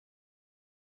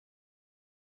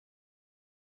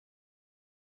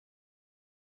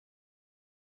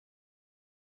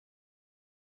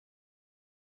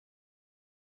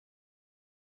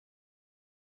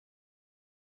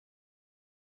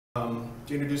To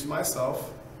introduce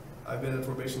myself, I've been a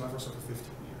probation officer for 15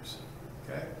 years.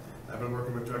 Okay, I've been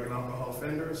working with drug and alcohol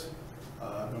offenders.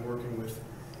 I've been working with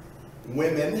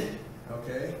women,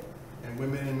 okay, and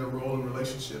women in their role in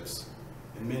relationships,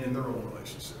 and men in their own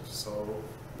relationships. So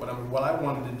what I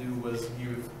wanted to do was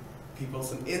give people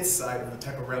some insight of the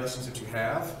type of relationships you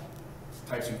have,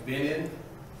 types you've been in,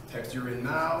 types you're in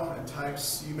now, and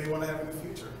types you may want to have in the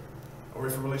future, or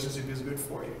if a relationship is good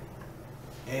for you.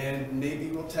 And maybe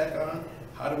we'll tack on,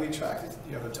 how do we attract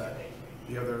the other type,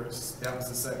 the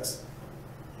opposite sex,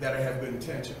 that have good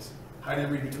intentions? How do you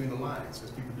read between the lines?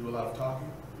 Because people do a lot of talking.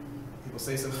 People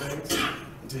say some things,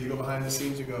 until you go behind the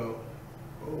scenes, you go,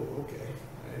 oh, okay,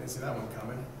 I didn't see that one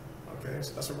coming. Okay,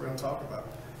 so that's what we're going to talk about.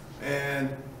 And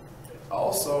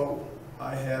also,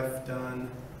 I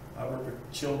work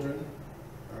with children,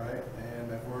 all right,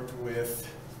 and I've worked with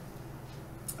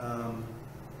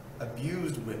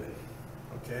abused women.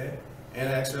 Okay, and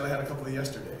actually I had a couple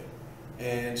yesterday,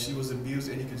 and she was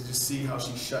abused, and you could just see how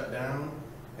she shut down.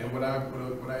 And what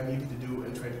I needed to do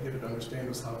and try to get her to understand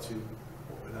was how to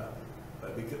open up.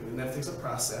 But and that takes a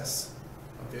process.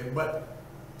 Okay, but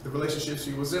the relationship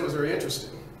she was in was very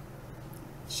interesting.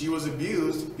 She was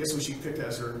abused. Guess who she picked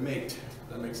as her mate? Does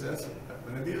that make sense?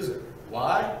 An abuser.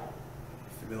 Why?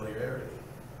 Familiarity.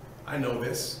 I know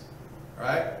this. All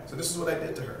right. So this is what I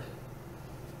did to her.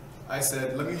 I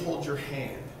said, let me hold your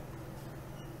hand.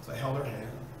 So I held her hand,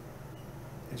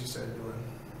 and she started doing,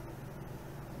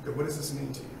 okay, what does this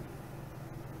mean to you?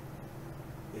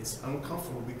 It's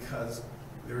uncomfortable because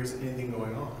there isn't anything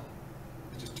going on.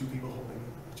 It's just two people holding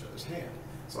each other's hand.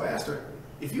 So I asked her,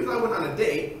 if you and I went on a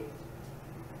date,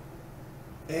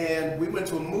 and we went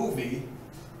to a movie,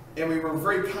 and we were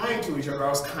very kind to each other, I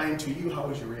was kind to you, how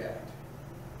would you react?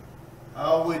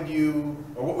 How would you,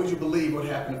 or what would you believe would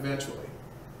happen eventually?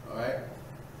 All right?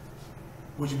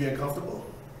 Would you be uncomfortable?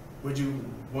 Would you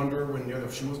wonder when the other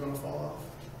shoe was going to fall off?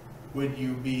 Would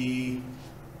you be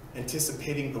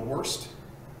anticipating the worst?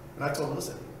 And I told her,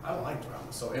 listen, I don't like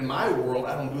drama. So in my world,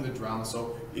 I don't do the drama.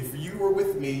 So if you were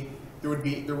with me, there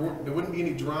wouldn't be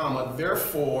any drama.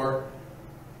 Therefore,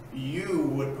 you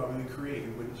would probably create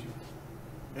it, wouldn't you?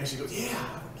 And she goes,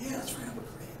 yeah, that's right, I would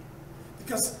create it.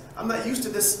 Because I'm not used to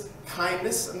this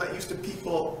kindness. I'm not used to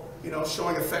people,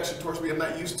 showing affection towards me. I'm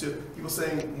not used to people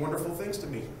saying wonderful things to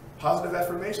me. Positive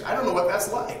affirmation. I don't know what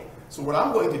that's like. So what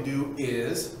I'm going to do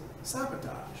is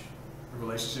sabotage the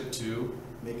relationship to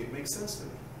make it make sense to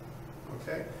me.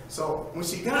 Okay? So when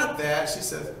she got that, she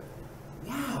said,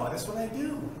 wow, that's what I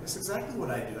do. That's exactly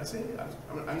what I do. I said,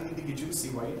 I need to get you to see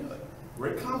why you do it. Where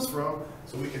it comes from,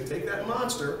 so we can take that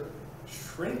monster,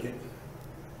 shrink it,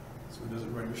 so it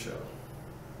doesn't run your show.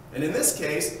 And in this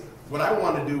case, what I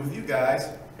want to do with you guys,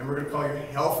 and we're going to call you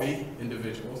healthy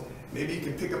individuals, maybe you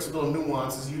can pick up some little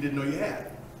nuances you didn't know you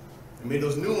had. And maybe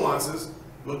those nuances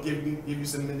will give you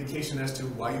some indication as to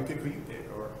why you pick who you pick,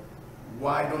 or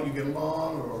why don't you get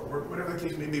along, or whatever the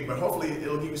case may be. But hopefully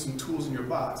it'll give you some tools in your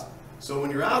box. So when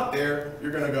you're out there,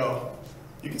 you're going to go,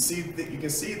 you can see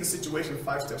the situation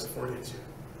 5 steps before it hits you.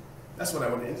 That's what I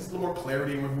want. And just a little more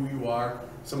clarity on who you are,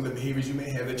 some of the behaviors you may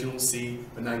have that you don't see,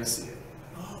 but now you see it.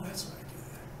 Oh, that's why I do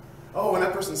that. Oh, when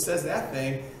that person says that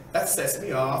thing, that sets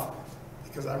me off,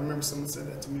 because I remember someone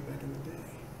said that to me back in the day.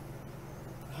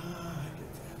 Ah, I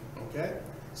get that. Okay?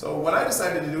 So what I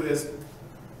decided to do is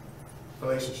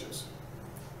relationships.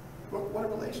 What are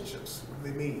relationships? What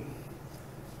do they mean?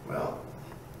 Well,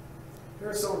 there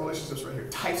are several relationships right here.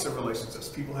 Types of relationships.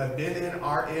 People have been in,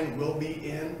 are in, will be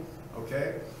in.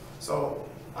 Okay? So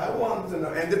I wanted to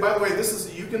know, and then, by the way, this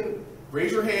is, you can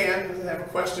raise your hand and have a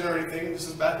question or anything. This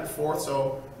is back and forth,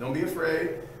 so don't be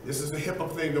afraid. This is the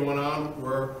HIPAA thing going on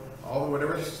where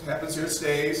whatever happens here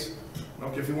stays.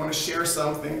 Okay, if you want to share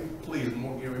something, please,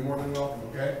 you're more than welcome,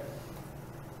 okay?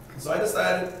 So I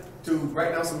decided to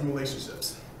write down some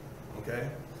relationships, okay?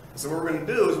 So what we're going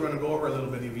to do is we're going to go over a little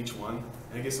bit of each one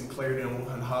and get some clarity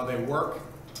on how they work,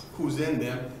 who's in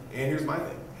them, and here's my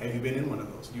thing. Have you been in one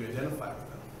of those? Do you identify with them?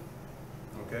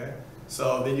 Okay?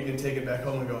 So then you can take it back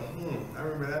home and go, I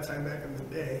remember that time back in the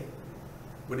day.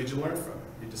 What did you learn from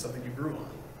it? Is it something you grew on?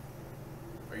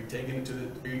 Are you taking it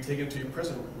to your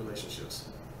present relationships?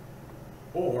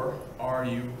 Or are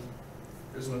you,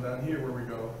 there's one down here where we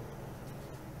go,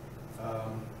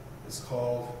 it's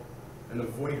called an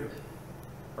avoider.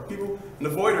 An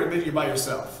avoider means you're by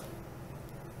yourself.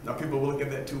 Now people will look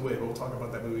at that two ways, but we'll talk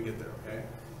about that when we get there, okay?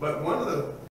 But one of the